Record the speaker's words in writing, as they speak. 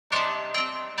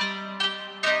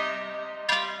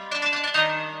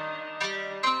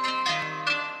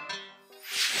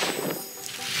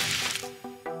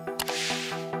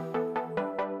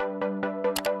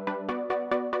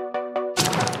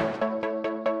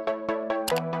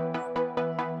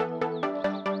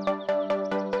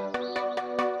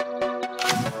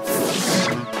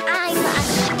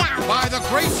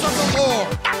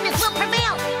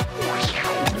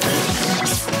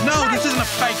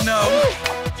like no.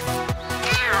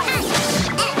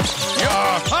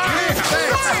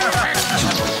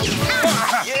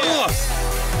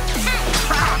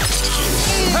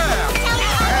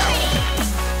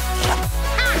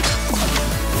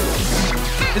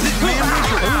 Is it man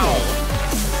or owl?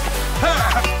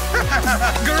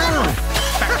 Girl!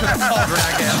 Back to the cauldron,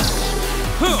 I guess.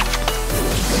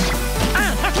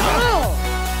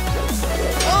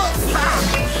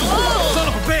 Son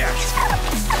of a bitch!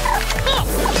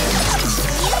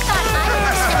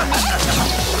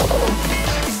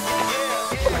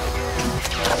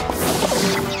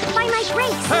 By my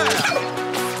grace!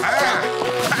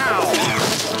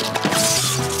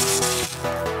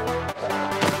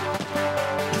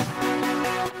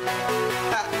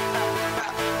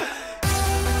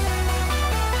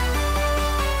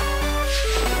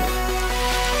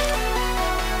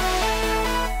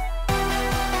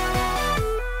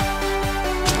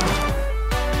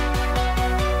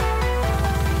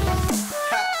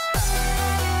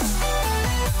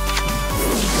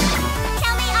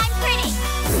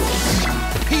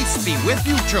 Be with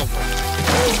you, children.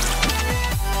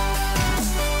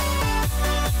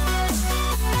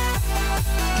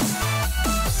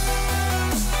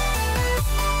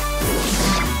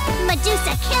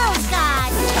 Medusa kills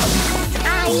God.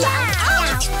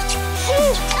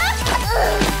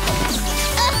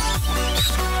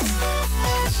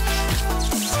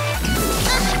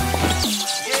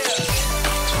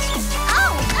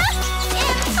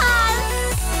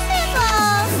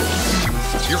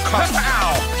 You're caught.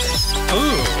 Ow!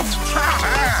 Ooh!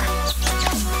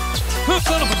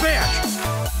 Son of a bitch!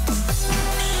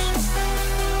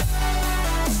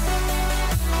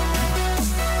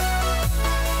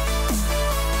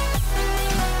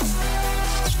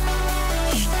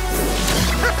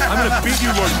 I'm gonna beat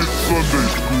you like it's Sunday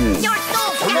school. Your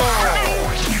soul!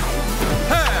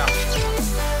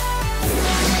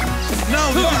 No,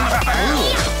 this is not cool.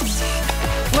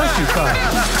 Bless you, Kyle.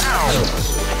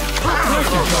 Bless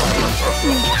you, Kyle.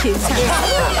 Cute time.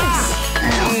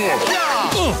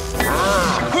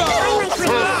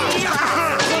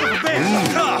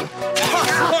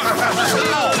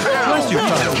 Bless you,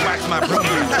 Kyle. Whack my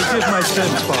brother. Forgive my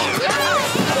sins, Father.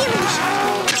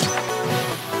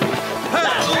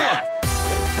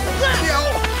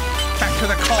 Back to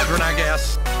the cauldron, I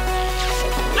guess.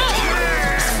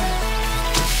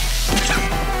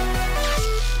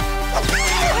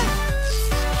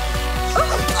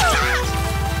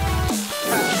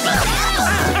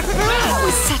 That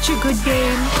was such a good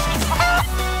game.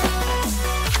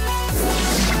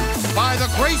 By the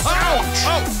grace. Ouch!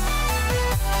 Oh.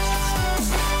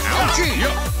 Ouchie!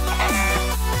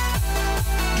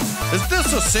 Is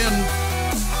this a sin?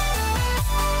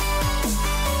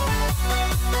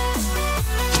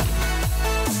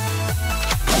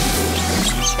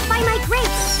 By my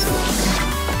grace.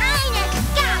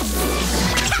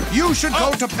 You should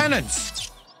go to penance.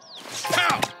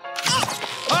 Ow!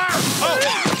 Ah! Oh!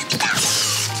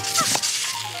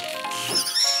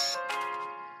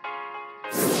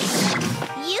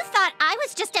 You thought I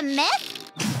was just a myth?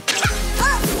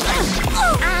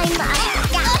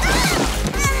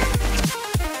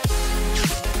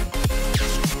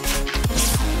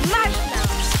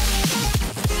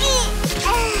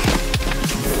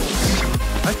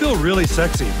 I feel really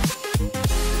sexy.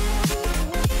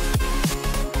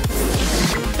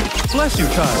 Bless you,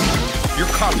 child. Your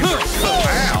copies are so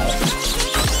ow!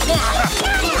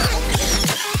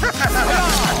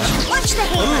 Watch the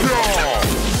hand.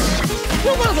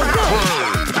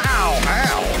 Ow!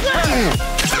 Ow!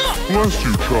 Bless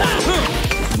you, child.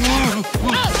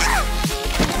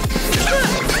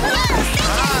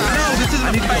 No, this isn't.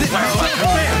 I need to fight my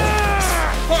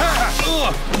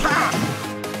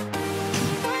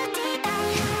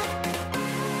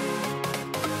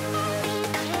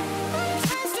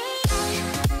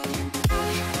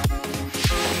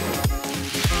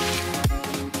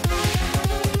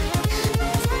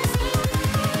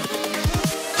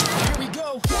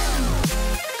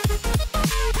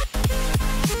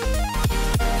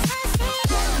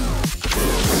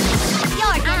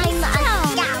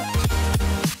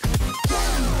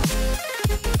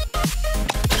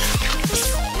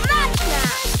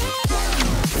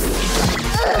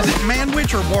Is it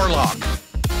man-witch or warlock?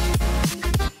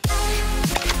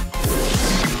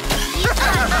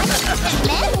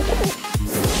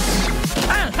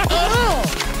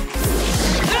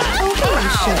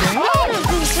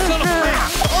 Son of a bitch!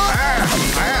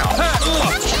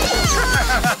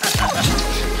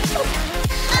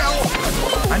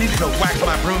 I need to go whack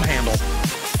my broom handle.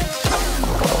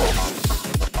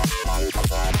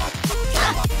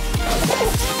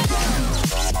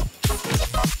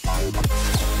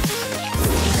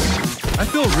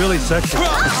 feel really sexy.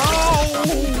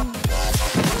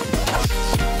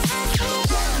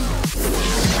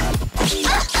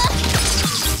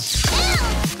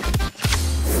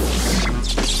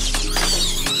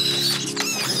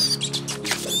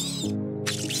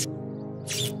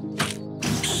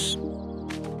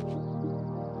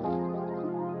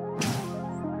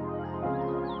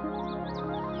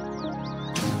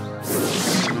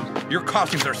 Your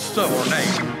costumes are so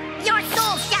ornate. Your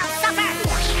soul shall suffer!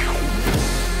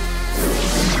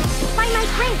 By my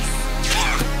grace!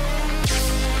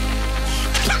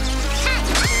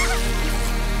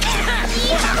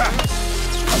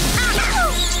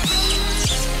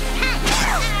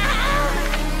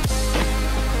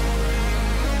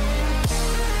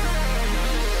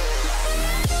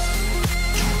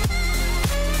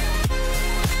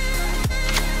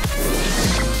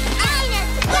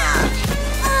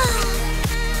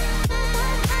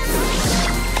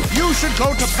 You should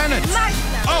go to penance.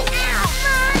 Oh!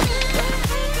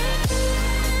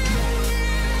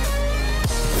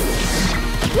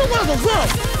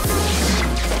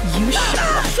 You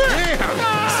shall.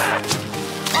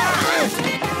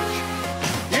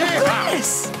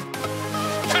 Goodness!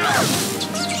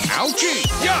 Ouchie!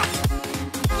 Yeah!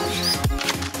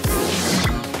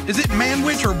 Is it man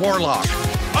witch or warlock?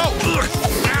 Oh! Ugh.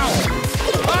 Ow!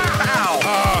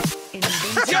 Ow!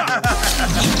 Yeah!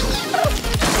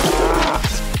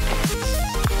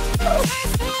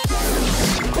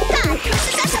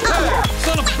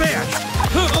 Son of a bitch!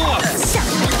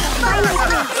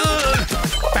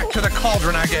 Back to the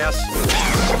cauldron, I guess.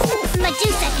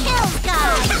 Medusa kills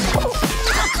God!